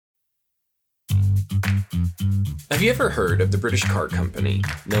Have you ever heard of the British car company,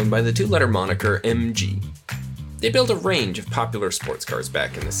 known by the two-letter moniker MG? They built a range of popular sports cars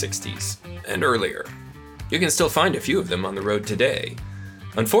back in the 60s and earlier. You can still find a few of them on the road today.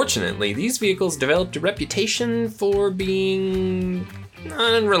 Unfortunately, these vehicles developed a reputation for being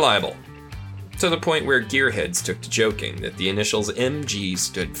unreliable, to the point where gearheads took to joking that the initials MG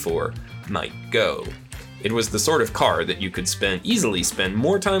stood for might go. It was the sort of car that you could easily spend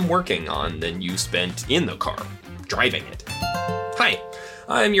more time working on than you spent in the car, driving it. Hi,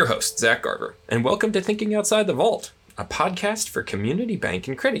 I'm your host, Zach Garver, and welcome to Thinking Outside the Vault, a podcast for community bank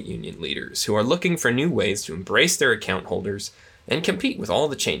and credit union leaders who are looking for new ways to embrace their account holders and compete with all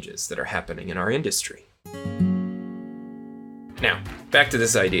the changes that are happening in our industry. Now, back to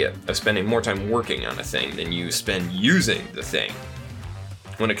this idea of spending more time working on a thing than you spend using the thing.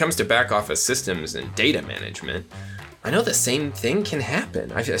 When it comes to back office systems and data management, I know the same thing can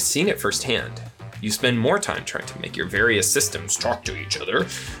happen. I've seen it firsthand. You spend more time trying to make your various systems talk to each other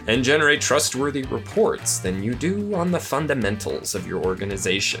and generate trustworthy reports than you do on the fundamentals of your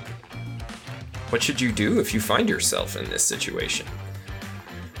organization. What should you do if you find yourself in this situation?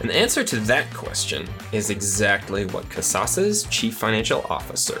 And the answer to that question is exactly what Kasasa's Chief Financial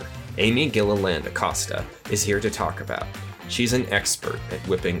Officer, Amy Gilliland Acosta, is here to talk about. She's an expert at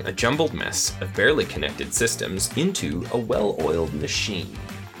whipping a jumbled mess of barely connected systems into a well-oiled machine.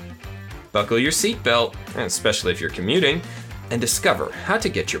 Buckle your seatbelt, especially if you're commuting, and discover how to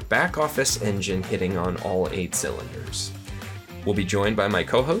get your back office engine hitting on all 8 cylinders. We'll be joined by my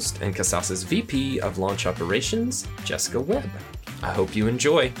co-host and Kasasa's VP of Launch Operations, Jessica Webb. I hope you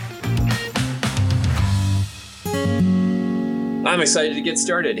enjoy. I'm excited to get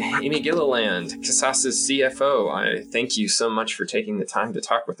started. Amy Gilliland, Kasasa's CFO, I thank you so much for taking the time to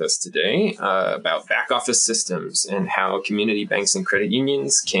talk with us today about back office systems and how community banks and credit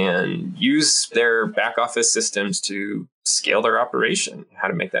unions can use their back office systems to scale their operation, how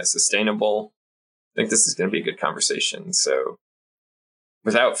to make that sustainable. I think this is going to be a good conversation. So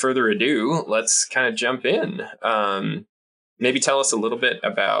without further ado, let's kind of jump in. Maybe tell us a little bit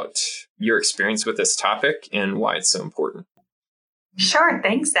about your experience with this topic and why it's so important. Sure.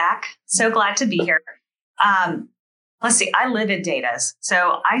 Thanks, Zach. So glad to be here. Let's see. I live in data.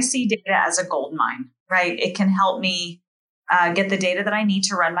 So I see data as a gold mine, right? It can help me get the data that I need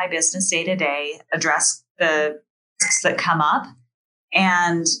to run my business day to day, address the risks that come up,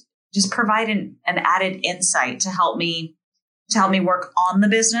 and just provide an added insight to help me work on the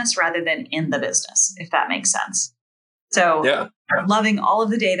business rather than in the business, if that makes sense. So yeah. I'm loving all of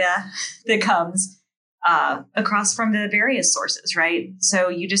the data that comes across from the various sources, right? So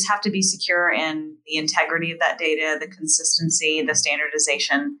you just have to be secure in the integrity of that data, the consistency, the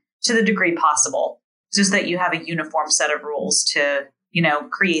standardization to the degree possible, just that you have a uniform set of rules to,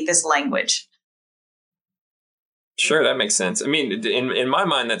 create this language. Sure, that makes sense. I mean, in my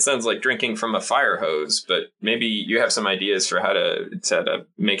mind, that sounds like drinking from a fire hose, but maybe you have some ideas for how to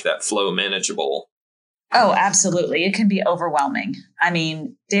make that flow manageable. Oh, absolutely. It can be overwhelming. I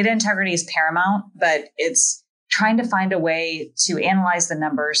mean, data integrity is paramount, but it's trying to find a way to analyze the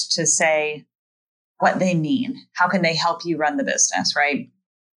numbers to say what they mean. How can they help you run the business, right?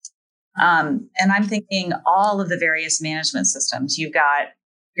 And I'm thinking all of the various management systems. You've got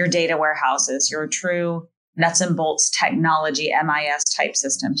your data warehouses, your true nuts and bolts technology, MIS type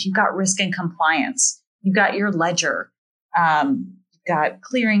systems. You've got risk and compliance. You've got your ledger. You've got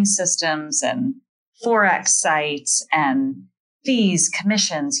clearing systems and Forex sites and fees,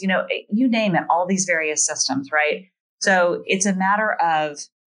 commissions, you name it, all these various systems, right? So it's a matter of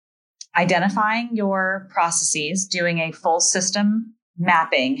identifying your processes, doing a full system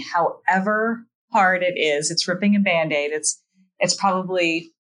mapping, however hard it is. It's ripping a Band-Aid. It's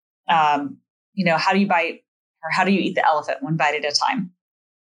probably, how do you bite or how do you eat the elephant one bite at a time?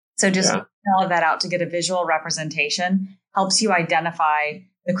 So just all of that out to get a visual representation helps you identify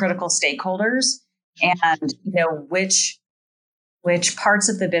the critical stakeholders and which parts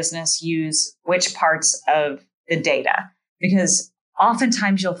of the business use which parts of the data, because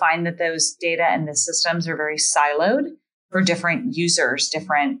oftentimes you'll find that those data and the systems are very siloed for different users,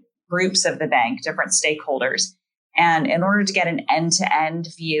 different groups of the bank, different stakeholders. And in order to get an end-to-end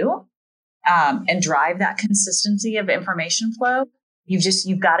view and drive that consistency of information flow,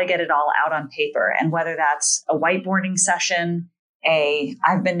 you've got to get it all out on paper. And whether that's a whiteboarding session,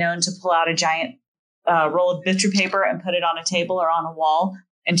 I've been known to pull out a giant roll of butcher paper and put it on a table or on a wall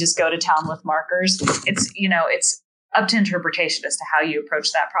and just go to town with markers. It's up to interpretation as to how you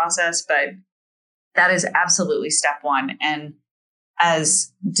approach that process, but that is absolutely step one. And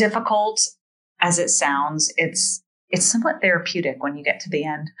as difficult as it sounds, it's somewhat therapeutic when you get to the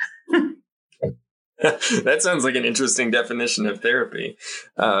end. That sounds like an interesting definition of therapy.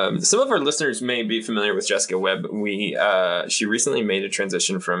 Some of our listeners may be familiar with Jessica Webb. She recently made a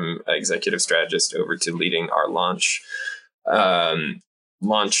transition from executive strategist over to leading our launch. Now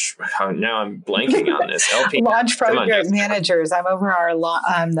I'm blanking on this. LP Launch project managers. I'm over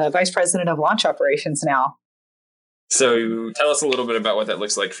I'm the vice president of launch operations now. So tell us a little bit about what that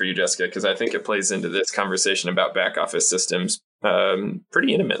looks like for you, Jessica, because I think it plays into this conversation about back office systems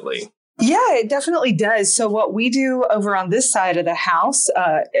pretty intimately. Yeah, it definitely does. So what we do over on this side of the house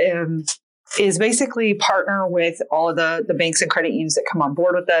is basically partner with all of the banks and credit unions that come on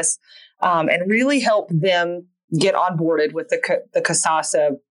board with us and really help them get onboarded with the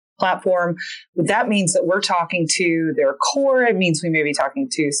Kasasa platform. That means that we're talking to their core. It means we may be talking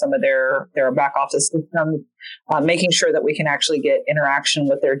to some of their back office systems, making sure that we can actually get interaction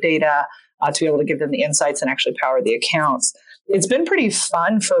with their data to be able to give them the insights and actually power the accounts. It's been pretty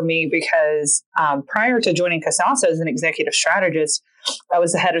fun for me because prior to joining Kasasa as an executive strategist, I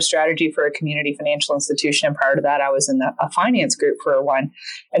was the head of strategy for a community financial institution. And prior to that, I was in a finance group for one.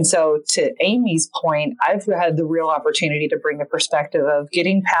 And so to Amy's point, I've had the real opportunity to bring the perspective of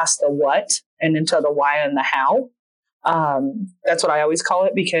getting past the what and into the why and the how. That's what I always call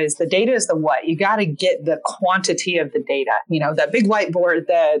it, because the data is the what. You got to get the quantity of the data, that big whiteboard,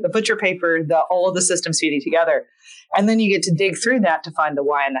 the butcher paper, all of the systems feeding together. And then you get to dig through that to find the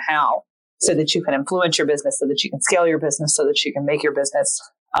why and the how, so that you can influence your business, so that you can scale your business, so that you can make your business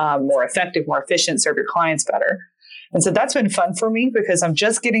more effective, more efficient, serve your clients better. And so that's been fun for me because I'm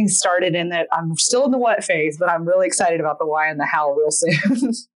just getting started in that. I'm still in the what phase, but I'm really excited about the why and the how real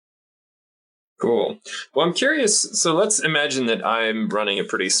soon. Cool. Well, I'm curious. So let's imagine that I'm running a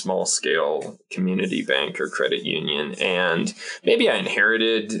pretty small scale community bank or credit union, and maybe I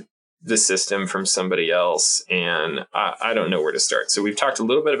inherited the system from somebody else and I don't know where to start. So we've talked a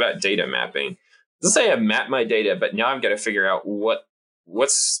little bit about data mapping. Let's say I've mapped my data, but now I've got to figure out where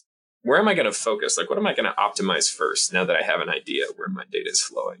am I going to focus? Like, what am I going to optimize first now that I have an idea where my data is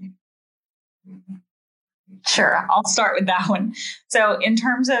flowing? Sure. I'll start with that one. So in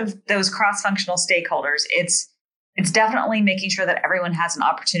terms of those cross-functional stakeholders, it's definitely making sure that everyone has an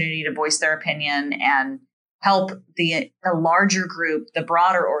opportunity to voice their opinion and help the larger group, the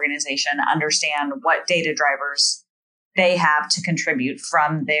broader organization, understand what data drivers they have to contribute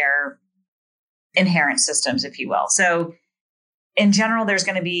from their inherent systems, if you will. So in general, there's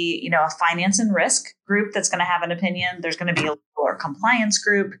going to be, a finance and risk group that's going to have an opinion. There's going to be a legal or compliance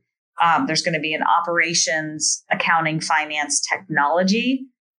group. There's going to be an operations, accounting, finance, technology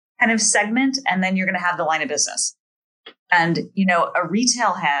kind of segment. And then you're going to have the line of business. And, a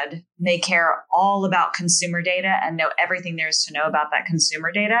retail head may care all about consumer data and know everything there is to know about that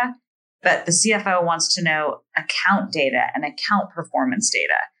consumer data. But the CFO wants to know account data and account performance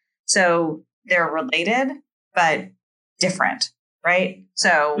data. So they're related, but different, right?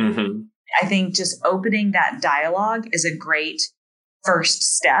 So I think just opening that dialogue is a great first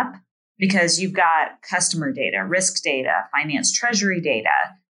step, because you've got customer data, risk data, finance treasury data,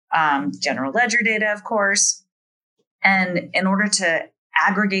 general ledger data, of course. And in order to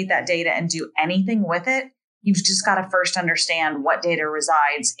aggregate that data and do anything with it, you've just got to first understand what data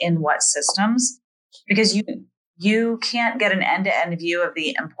resides in what systems, because you can't get an end-to-end view of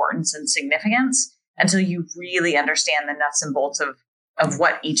the importance and significance until you really understand the nuts and bolts of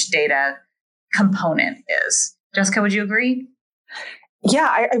what each data component is. Jessica, would you agree? Yeah,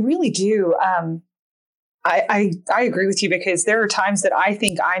 I really do. I agree with you, because there are times that I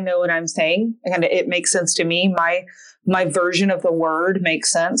think I know what I'm saying and it makes sense to me. My version of the word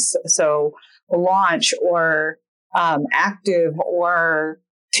makes sense. So launch or active, or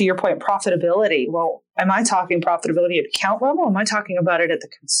to your point, profitability. Well, am I talking profitability at account level? Am I talking about it at the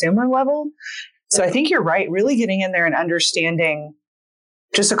consumer level? So I think you're right. Really getting in there and understanding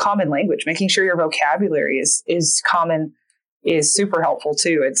just a common language, making sure your vocabulary is common is super helpful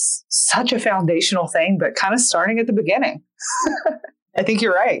too. It's such a foundational thing, but kind of starting at the beginning. I think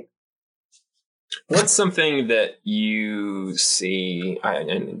you're right. What's something that you see,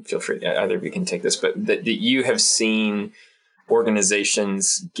 and feel free, either of you can take this, but that you have seen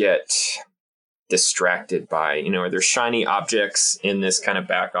organizations get distracted by? Are there shiny objects in this kind of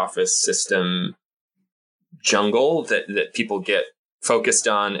back office system jungle that people get focused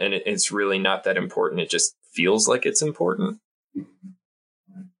on, and it's really not that important? It just feels like it's important.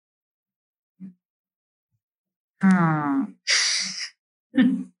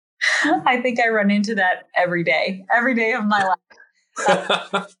 I think I run into that every day of my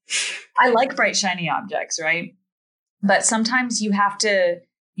life. I like bright, shiny objects, right? But sometimes you have to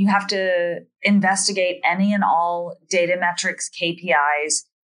investigate any and all data metrics, KPIs,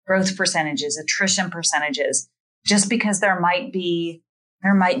 growth percentages, attrition percentages, just because there might be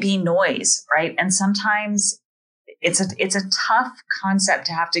noise, right? And sometimes it's a tough concept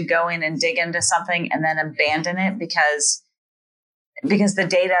to have to go in and dig into something and then abandon it because the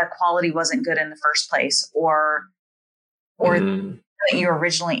data quality wasn't good in the first place, or that you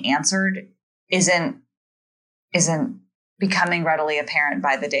originally answered isn't becoming readily apparent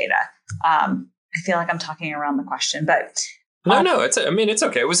by the data. I feel like I'm talking around the question, but no, it's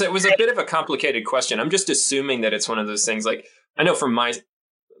okay. It was a bit of a complicated question. I'm just assuming that it's one of those things. Like, I know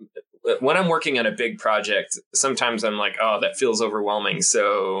when I'm working on a big project, sometimes I'm like, oh, that feels overwhelming.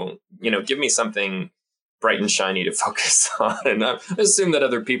 So, give me something bright and shiny to focus on. And I assume that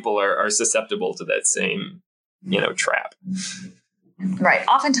other people are susceptible to that same, trap. Right.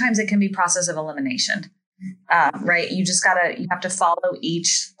 Oftentimes it can be process of elimination, right? You have to follow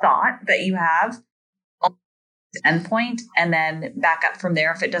each thought that you have on the endpoint and then back up from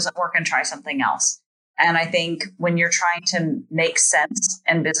there if it doesn't work and try something else. And I think when you're trying to make sense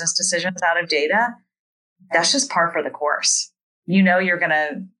and business decisions out of data, that's just par for the course. You're going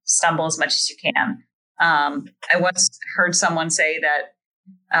to stumble as much as you can. I once heard someone say that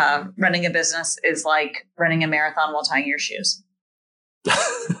running a business is like running a marathon while tying your shoes.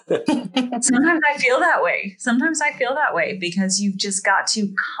 Sometimes I feel that way because you've just got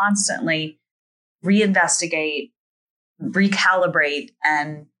to constantly reinvestigate, recalibrate,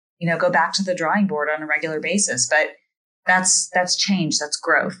 and go back to the drawing board on a regular basis. But that's change, that's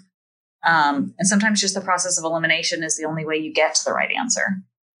growth. And sometimes just the process of elimination is the only way you get to the right answer.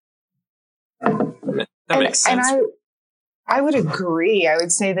 That makes sense. And I would agree. I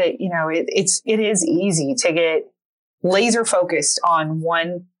would say that, it is easy to get laser focused on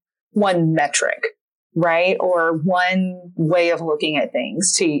one metric, right? Or one way of looking at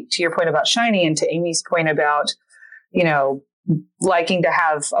things. To your point about shiny, and to Amy's point about, liking to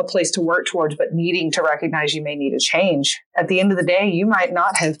have a place to work towards, but needing to recognize you may need a change. At the end of the day, you might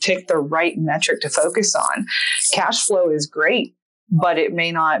not have picked the right metric to focus on. Cash flow is great, but it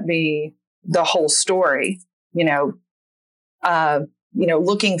may not be the whole story.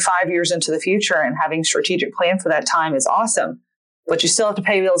 Looking 5 years into the future and having a strategic plan for that time is awesome, but you still have to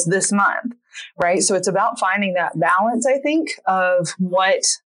pay bills this month, right? So it's about finding that balance, I think, of what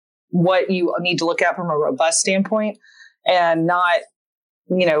you need to look at from a robust standpoint, and not,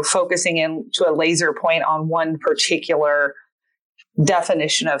 focusing into a laser point on one particular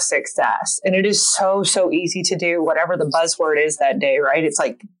definition of success. And it is so easy to do whatever the buzzword is that day, right? It's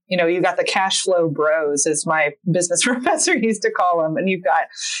like, you got the cash flow bros, as my business professor used to call them. And you've got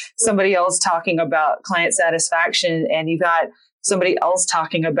somebody else talking about client satisfaction, and you've got somebody else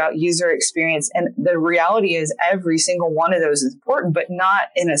talking about user experience. And the reality is every single one of those is important, but not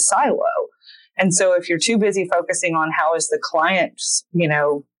in a silo. And so if you're too busy focusing on how is the client,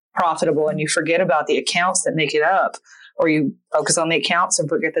 profitable, and you forget about the accounts that make it up, or you focus on the accounts and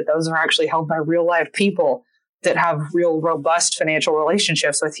forget that those are actually held by real life people that have real robust financial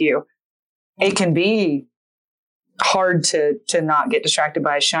relationships with you, it can be hard to not get distracted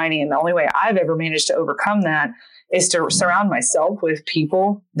by a shiny. And the only way I've ever managed to overcome that is to surround myself with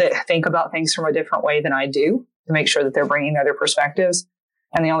people that think about things from a different way than I do, to make sure that they're bringing other perspectives.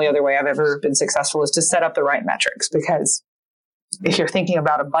 And the only other way I've ever been successful is to set up the right metrics, because if you're thinking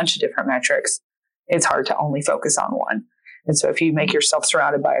about a bunch of different metrics, it's hard to only focus on one. And so if you make yourself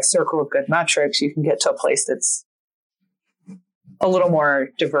surrounded by a circle of good metrics, you can get to a place that's a little more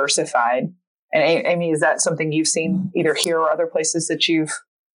diversified. And Amy, is that something you've seen either here or other places that you've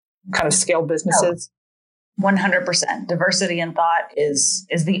kind of scaled businesses? 100%. Diversity in thought is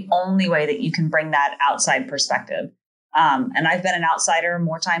the only way that you can bring that outside perspective. And I've been an outsider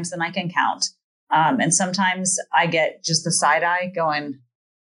more times than I can count. And sometimes I get just the side eye going,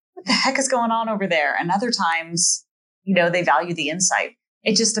 what the heck is going on over there? And other times, they value the insight.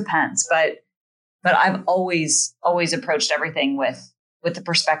 It just depends. But I've always approached everything with the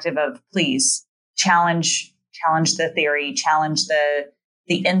perspective of, please challenge the theory, challenge the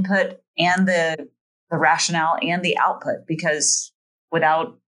input and the rationale and the output, because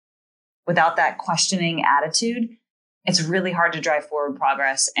without that questioning attitude, it's really hard to drive forward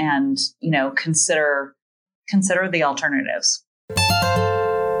progress and, consider the alternatives.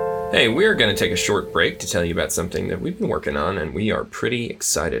 Hey, we're going to take a short break to tell you about something that we've been working on and we are pretty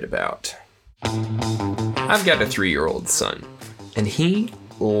excited about. I've got a 3-year-old son, and he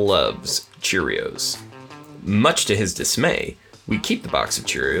loves Cheerios. Much to his dismay, we keep the box of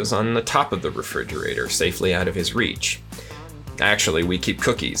Cheerios on the top of the refrigerator, safely out of his reach. Actually, we keep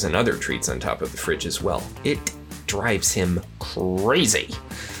cookies and other treats on top of the fridge as well. It drives him crazy.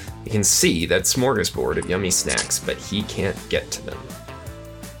 You can see that smorgasbord of yummy snacks, but he can't get to them.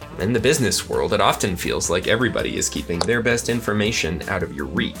 In the business world, it often feels like everybody is keeping their best information out of your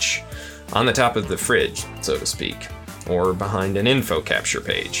reach, on the top of the fridge, so to speak, or behind an info capture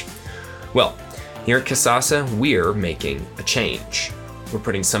page. Well, here at Kasasa, we're making a change. We're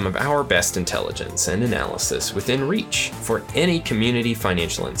putting some of our best intelligence and analysis within reach for any community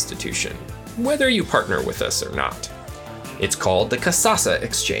financial institution, whether you partner with us or not. It's called the Kasasa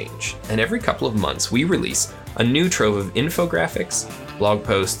Exchange, and every couple of months we release a new trove of infographics, blog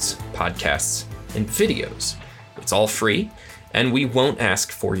posts, podcasts, and videos. It's all free, and we won't ask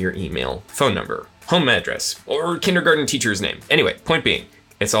for your email, phone number, home address, or kindergarten teacher's name. Anyway, point being,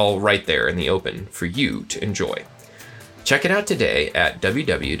 it's all right there in the open for you to enjoy. Check it out today at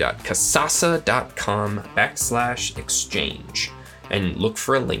www.kasasa.com/exchange and look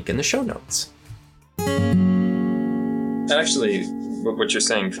for a link in the show notes. Actually, what you're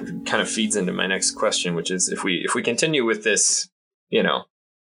saying kind of feeds into my next question, which is if we continue with this, a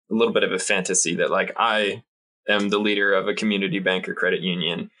little bit of a fantasy that like I am the leader of a community bank or credit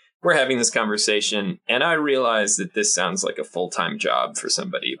union. We're having this conversation and I realize that this sounds like a full-time job for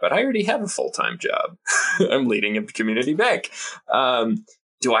somebody, but I already have a full-time job. I'm leading a community bank.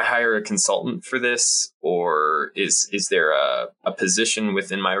 Do I hire a consultant for this, or is there a position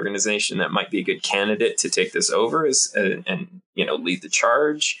within my organization that might be a good candidate to take this over and lead the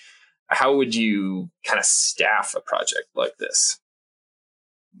charge? How would you kind of staff a project like this?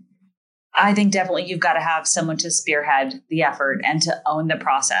 I think definitely you've got to have someone to spearhead the effort and to own the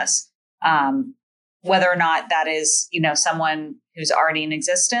process. Whether or not that is, someone who's already in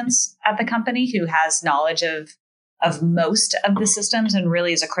existence at the company who has knowledge of most of the systems and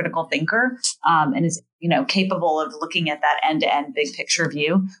really is a critical thinker and is, capable of looking at that end-to-end big picture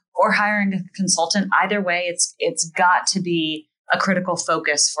view, or hiring a consultant. Either way, it's got to be a critical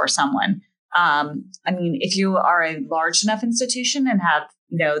focus for someone. If you are a large enough institution and have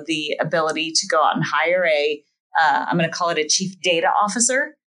the ability to go out and hire I'm going to call it a chief data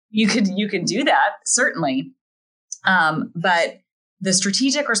officer. You can do that, certainly. But the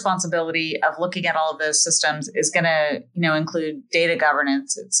strategic responsibility of looking at all of those systems is going to, include data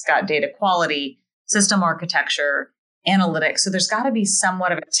governance. It's got data quality, system architecture, analytics. So there's got to be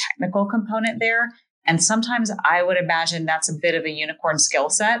somewhat of a technical component there. And sometimes I would imagine that's a bit of a unicorn skill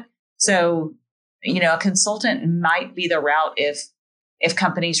set. So, a consultant might be the route if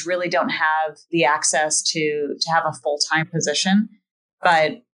companies really don't have the access to have a full-time position.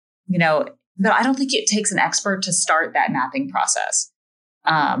 But I don't think it takes an expert to start that mapping process.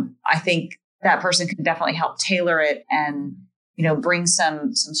 I think that person can definitely help tailor it and, bring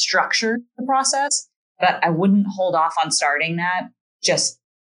some structure to the process. But I wouldn't hold off on starting that just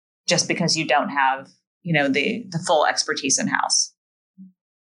because you don't have, the full expertise in-house.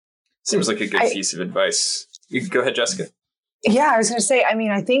 Seems like a good piece of advice. You can go ahead, Jessica. Yeah, I was going to say,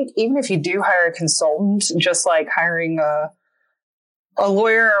 I think even if you do hire a consultant, just like hiring a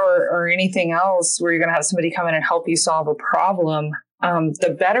lawyer or anything else where you're going to have somebody come in and help you solve a problem,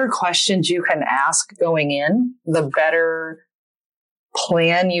 the better questions you can ask going in, the better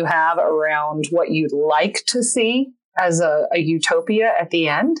plan you have around what you'd like to see as a utopia at the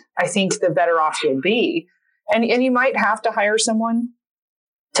end, I think the better off you'll be. And you might have to hire someone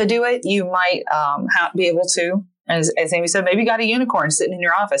to do it. You might be able to. As Amy said, maybe you got a unicorn sitting in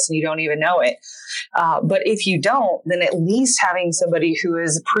your office and you don't even know it. But if you don't, then at least having somebody who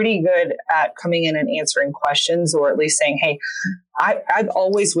is pretty good at coming in and answering questions, or at least saying, hey, I've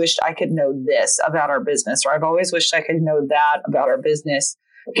always wished I could know this about our business, or I've always wished I could know that about our business.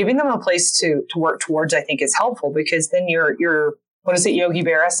 Giving them a place to work towards, I think, is helpful, because then you're what is it Yogi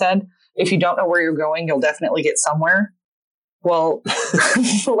Berra said? If you don't know where you're going, you'll definitely get somewhere. Well,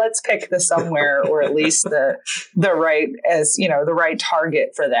 let's pick the somewhere, or at least the right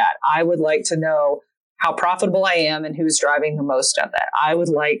target for that. I would like to know how profitable I am and who's driving the most of that. I would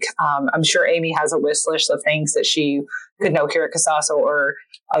like, I'm sure Amy has a wish list of things that she could know here at Kasasa or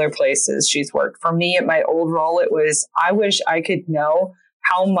other places she's worked. For me, at my old role, it was, I wish I could know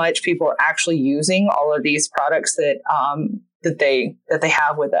how much people are actually using all of these products that they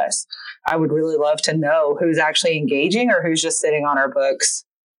have with us. I would really love to know who's actually engaging or who's just sitting on our books,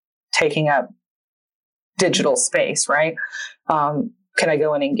 taking up digital space, right? Can I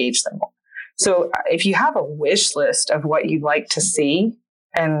go and engage them more? So if you have a wish list of what you'd like to see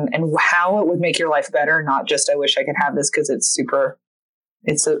and how it would make your life better, not just, I wish I could have this because it's a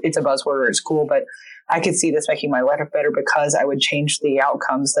buzzword or it's cool, but I could see this making my life better because I would change the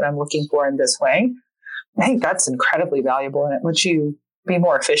outcomes that I'm looking for in this way. I think that's incredibly valuable, and it lets you be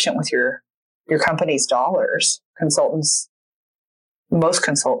more efficient with your company's dollars. Most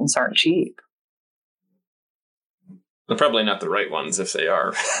consultants aren't cheap. They're probably not the right ones if they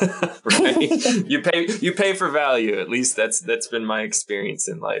are. Right? You pay for value. At least that's been my experience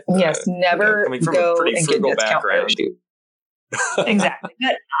in life. Yes, never coming from go a pretty and frugal get discount background. Exactly.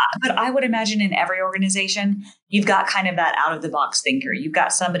 But I would imagine in every organization, you've got kind of that out of the box thinker. You've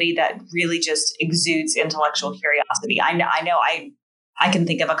got somebody that really just exudes intellectual curiosity. I know I can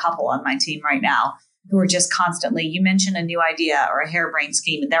think of a couple on my team right now who are just constantly, you mention a new idea or a harebrained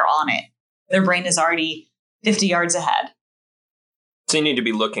scheme and they're on it. Their brain is already 50 yards ahead. So you need to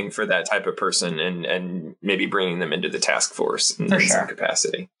be looking for that type of person and maybe bringing them into the task force in some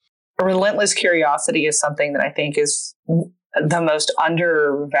capacity. A relentless curiosity is something that I think is the most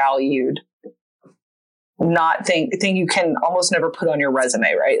undervalued thing you can almost never put on your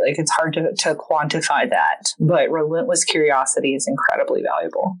resume, right? Like it's hard to quantify that, but relentless curiosity is incredibly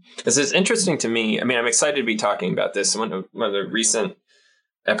valuable. This is interesting to me. I mean, I'm excited to be talking about this. One of the recent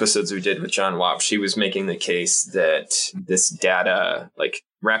episodes we did with John Wapp, she was making the case that this data, like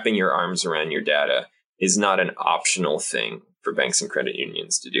wrapping your arms around your data, is not an optional thing for banks and credit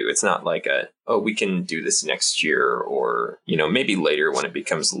unions to do. It's not like we can do this next year or, maybe later when it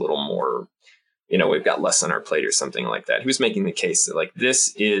becomes a little more, we've got less on our plate or something like that. He was making the case that like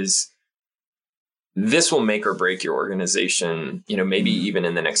this will make or break your organization, maybe even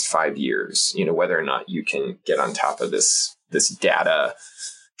in the next 5 years, whether or not you can get on top of this data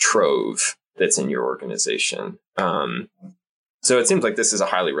trove that's in your organization. So it seems like this is a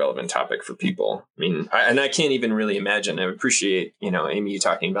highly relevant topic for people. I mean, I can't even really imagine. I appreciate, Amy, you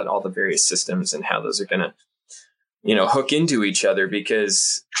talking about all the various systems and how those are going to, hook into each other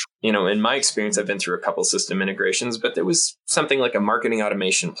because, in my experience, I've been through a couple system integrations, but there was something like a marketing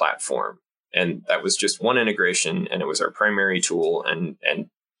automation platform. And that was just one integration and it was our primary tool. And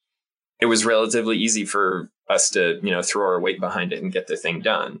it was relatively easy for us to, throw our weight behind it and get the thing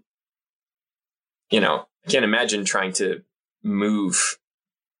done. I can't imagine trying to move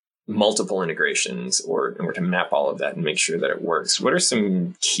multiple integrations or to map all of that and make sure that it works. What are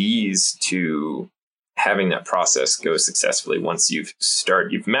some keys to having that process go successfully once you've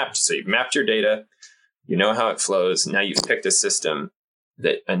mapped your data, you know how it flows. Now you've picked a system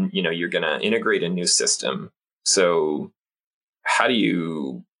and you're going to integrate a new system. So how do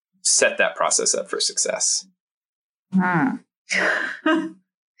you set that process up for success? I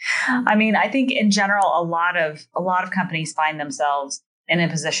mean, I think in general, a lot of companies find themselves in a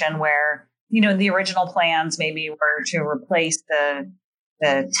position where, the original plans maybe were to replace the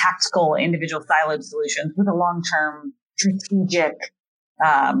tactical individual siloed solutions with a long-term strategic,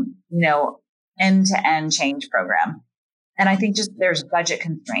 end-to-end change program. And I think just there's budget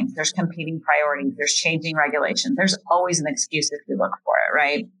constraints, there's competing priorities, there's changing regulations. There's always an excuse if you look for it,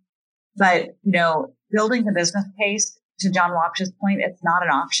 right? But, building the business case, to John Wapp's point, it's not an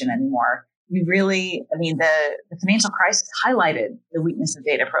option anymore. The financial crisis highlighted the weakness of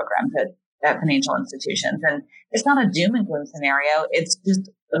data programs at financial institutions. And it's not a doom and gloom scenario. It's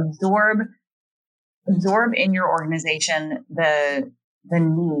just absorb in your organization the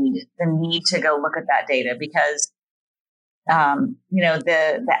need to go look at that data because, the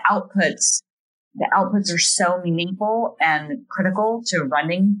outputs are so meaningful and critical to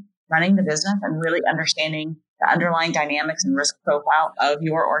running the business and really understanding the underlying dynamics and risk profile of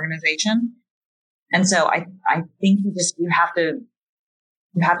your organization. And so I think you have to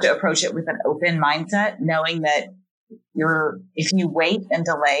approach it with an open mindset, knowing that if you wait and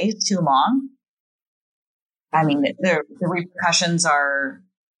delay too long, I mean, the repercussions are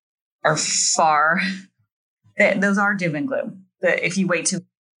far, those are doom and gloom. If you wait too,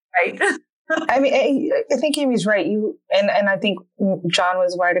 right? I mean, I think Amy's right. And I think John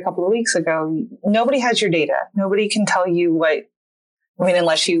was right a couple of weeks ago. Nobody has your data. Nobody can tell you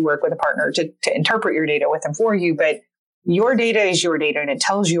unless you work with a partner to interpret your data with them for you. But your data is your data and it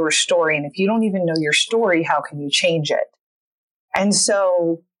tells your story. And if you don't even know your story, how can you change it? And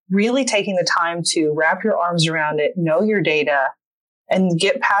so really taking the time to wrap your arms around it, know your data, and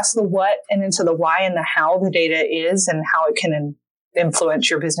get past the what and into the why and the how the data is and how it can influence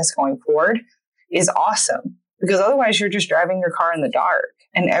your business going forward is awesome, because otherwise you're just driving your car in the dark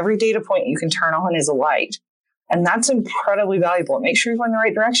and every data point you can turn on is a light. And that's incredibly valuable. It makes sure you're going the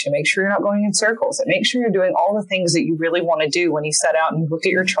right direction. Make sure you're not going in circles. It makes sure you're doing all the things that you really want to do when you set out and you look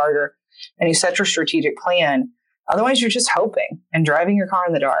at your charter and you set your strategic plan. Otherwise you're just hoping and driving your car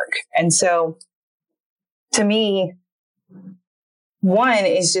in the dark. And so to me, one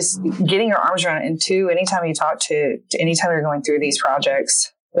is just getting your arms around it. And two, anytime you talk anytime you're going through these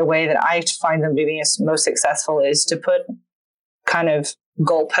projects, the way that I find them to be most successful is to put kind of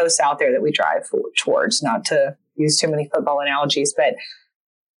goalposts out there that we drive towards, not to use too many football analogies, but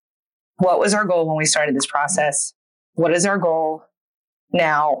what was our goal when we started this process? What is our goal?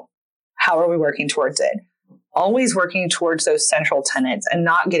 Now, how are we working towards it? Always working towards those central tenets and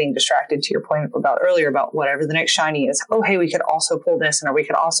not getting distracted, to your point about earlier about whatever the next shiny is. Oh, hey, we could also pull this in, or we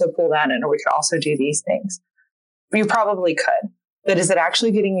could also pull that in, or we could also do these things. You probably could. But is it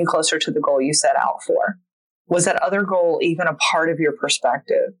actually getting you closer to the goal you set out for? Was that other goal even a part of your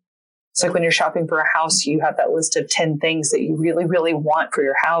perspective? It's like when you're shopping for a house, you have that list of 10 things that you really, really want for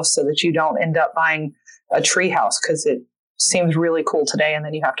your house so that you don't end up buying a tree house because it seems really cool today and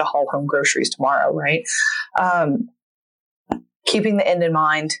then you have to haul home groceries tomorrow, right? Keeping the end in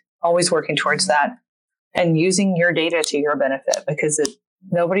mind, always working towards that, and using your data to your benefit, because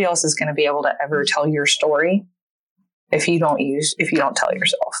nobody else is going to be able to ever tell your story if you don't tell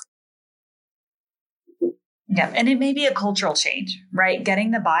yourself. Yeah, and it may be a cultural change, right?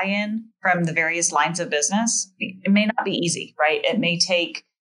 Getting the buy-in from the various lines of business, it may not be easy, right? It may take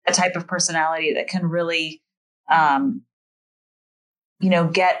a type of personality that can really,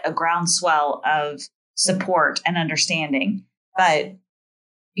 get a groundswell of support and understanding. But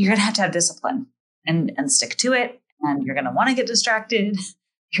you're going to have discipline and stick to it. And you're going to want to get distracted.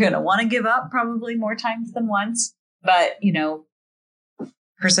 You're going to want to give up probably more times than once. But,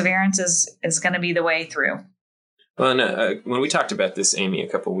 perseverance is going to be the way through. Well, and, when we talked about this, Amy, a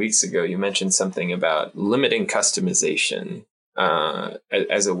couple of weeks ago, you mentioned something about limiting customization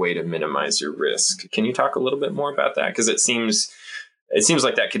as a way to minimize your risk. Can you talk a little bit more about that? Because it seems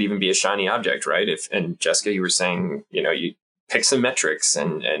like that could even be a shiny object, right? And Jessica, you were saying, you pick some metrics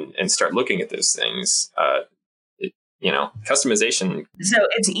and start looking at those things. Customization. So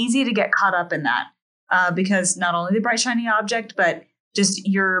it's easy to get caught up in that because not only the bright shiny object, but just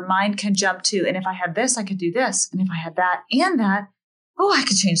your mind can jump to, and if I had this, I could do this. And if I had that and that, I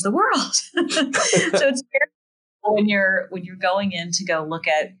could change the world. So it's very cool when you're going in to go look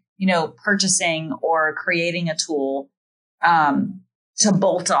at, purchasing or creating a tool to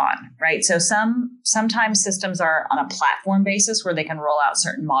bolt on, right? So sometimes systems are on a platform basis where they can roll out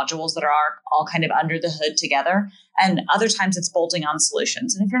certain modules that are all kind of under the hood together. And other times it's bolting on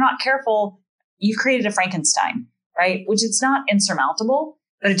solutions. And if you're not careful, you've created a Frankenstein, right? Which it's not insurmountable,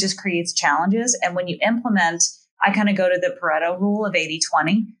 but it just creates challenges. And when you implement, I kind of go to the Pareto rule of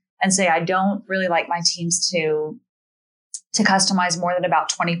 80-20 and say, I don't really like my teams to customize more than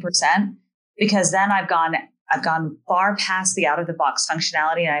about 20%, because then I've gone far past the out of the box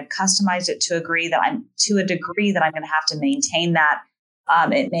functionality and I've customized it to a degree that I'm going to have to maintain that.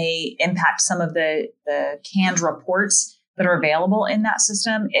 It may impact some of the canned reports that are available in that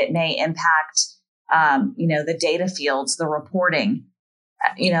system. It may impact the data fields, the reporting,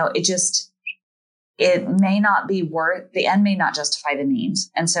 it may not be the end may not justify the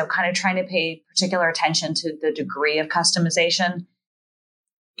means. And so kind of trying to pay particular attention to the degree of customization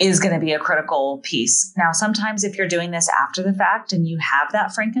is going to be a critical piece. Now, sometimes if you're doing this after the fact and you have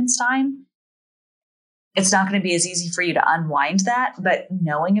that Frankenstein, it's not going to be as easy for you to unwind that, but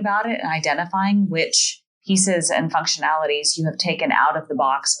knowing about it and identifying which pieces and functionalities you have taken out of the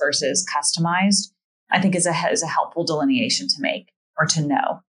box versus customized, I think is a helpful delineation to make or to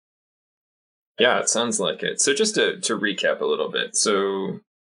know. Yeah, it sounds like it. So just to recap a little bit. So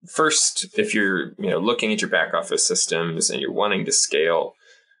first, if you're looking at your back office systems and you're wanting to scale,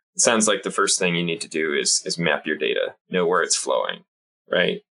 it sounds like the first thing you need to do is map your data, know where it's flowing,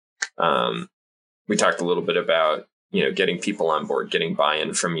 right? We talked a little bit about getting people on board, getting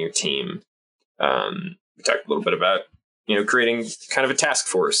buy-in from your team. We talked a little bit about creating kind of a task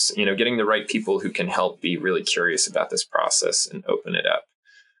force, getting the right people who can help be really curious about this process and open it up.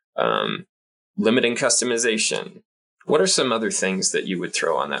 Limiting customization. What are some other things that you would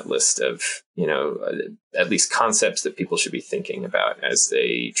throw on that list of, at least concepts that people should be thinking about as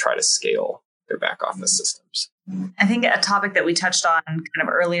they try to scale their back office systems? I think a topic that we touched on kind of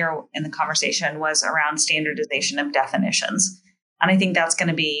earlier in the conversation was around standardization of definitions. And I think that's going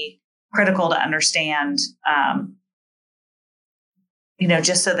to be critical to understand,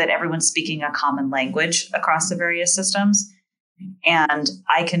 just so that everyone's speaking a common language across the various systems. And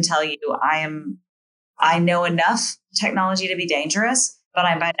I can tell you, I know enough technology to be dangerous, but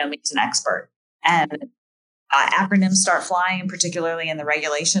I'm by no means an expert. And acronyms start flying, particularly in the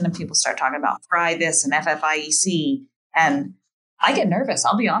regulation, and people start talking about FRI this and FFIEC. And I get nervous,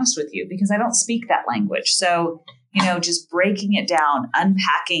 I'll be honest with you, because I don't speak that language. So, just breaking it down,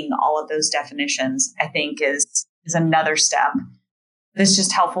 unpacking all of those definitions, I think is another step that's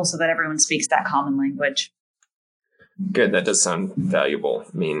just helpful so that everyone speaks that common language. Good. That does sound valuable.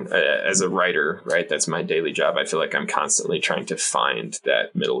 I mean, as a writer, right, that's my daily job. I feel like I'm constantly trying to find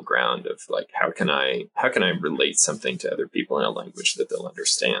that middle ground of like, how can I relate something to other people in a language that they'll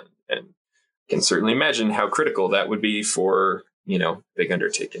understand? And can certainly imagine how critical that would be for, big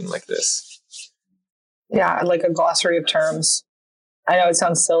undertaking like this. Yeah, like a glossary of terms. I know it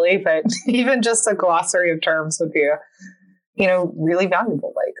sounds silly, but even just a glossary of terms would be, really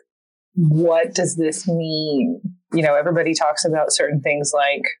valuable. Like, what does this mean? Everybody talks about certain things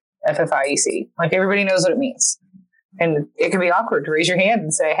like FFIEC. Like, everybody knows what it means. And it can be awkward to raise your hand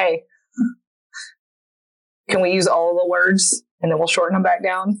and say, hey, can we use all the words and then we'll shorten them back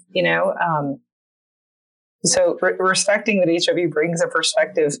down? So respecting that each of you brings a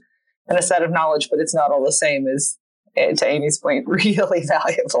perspective and a set of knowledge, but it's not all the same is, to Amy's point, really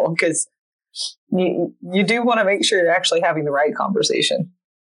valuable, because you do want to make sure you're actually having the right conversation.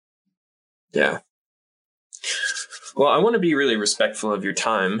 Yeah. Well, I want to be really respectful of your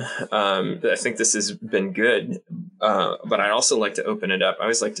time. I think this has been good, but I also like to open it up. I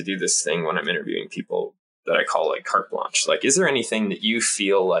always like to do this thing when I'm interviewing people that I call like carte blanche. Like, is there anything that you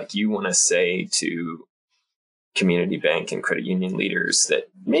feel like you want to say to community bank and credit union leaders that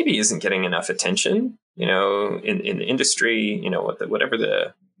maybe isn't getting enough attention, in the industry, whatever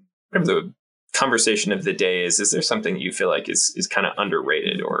the conversation of the day is there something that you feel like is kind of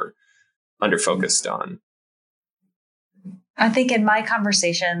underrated or underfocused on? I think in my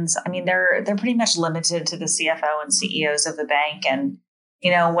conversations, they're pretty much limited to the CFO and CEOs of the bank. And,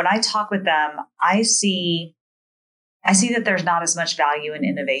 when I talk with them, I see that there's not as much value in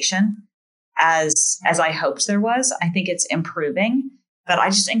innovation as I hoped there was. I think it's improving, but I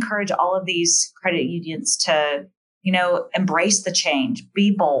just encourage all of these credit unions to, embrace the change,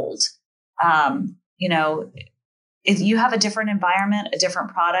 be bold. If you have a different environment, a different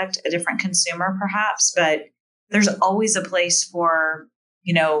product, a different consumer, perhaps, but there's always a place for,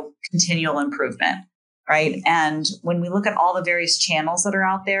 continual improvement, right? And when we look at all the various channels that are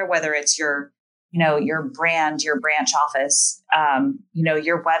out there, whether it's your brand, your branch office,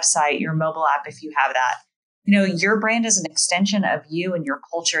 your website, your mobile app, if you have that, your brand is an extension of you and your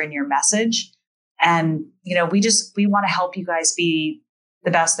culture and your message. And, we want to help you guys be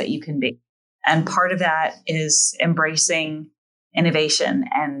the best that you can be. And part of that is embracing innovation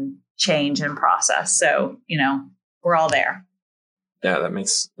and change and process. So, we're all there. Yeah, that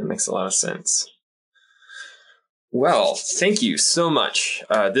makes a lot of sense. Well, thank you so much.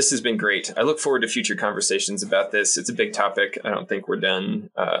 This has been great. I look forward to future conversations about this. It's a big topic. I don't think we're done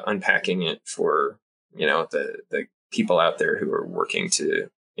unpacking it for, the people out there who are working to,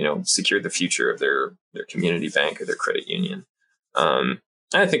 secure the future of their community bank or their credit union.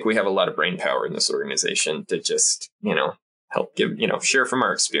 I think we have a lot of brain power in this organization to just, help give, share from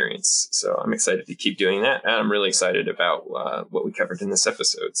our experience. So I'm excited to keep doing that. And I'm really excited about what we covered in this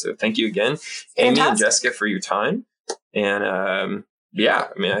episode. So thank you again, Amy and Jessica, for your time. And I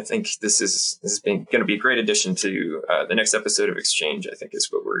think this has been going to be a great addition to the next episode of Exchange, I think is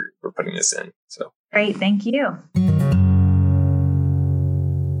what we're putting this in. So great. Thank you.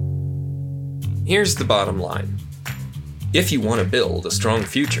 Here's the bottom line. If you want to build a strong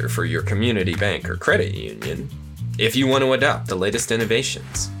future for your community bank or credit union, if you want to adopt the latest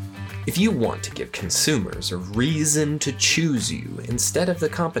innovations, if you want to give consumers a reason to choose you instead of the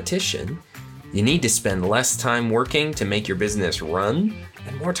competition, you need to spend less time working to make your business run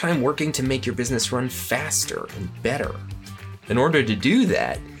and more time working to make your business run faster and better. In order to do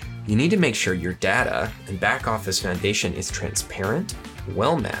that, you need to make sure your data and back office foundation is transparent,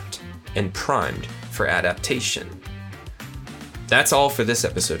 well-mapped, and primed for adaptation. That's all for this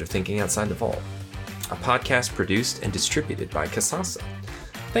episode of Thinking Outside the Vault, a podcast produced and distributed by Kasasa.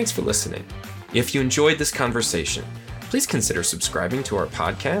 Thanks for listening. If you enjoyed this conversation, please consider subscribing to our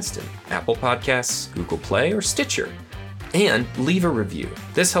podcast in Apple Podcasts, Google Play, or Stitcher, and leave a review.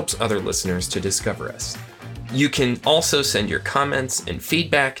 This helps other listeners to discover us. You can also send your comments and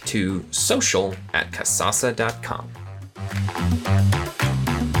feedback to social@kasasa.com.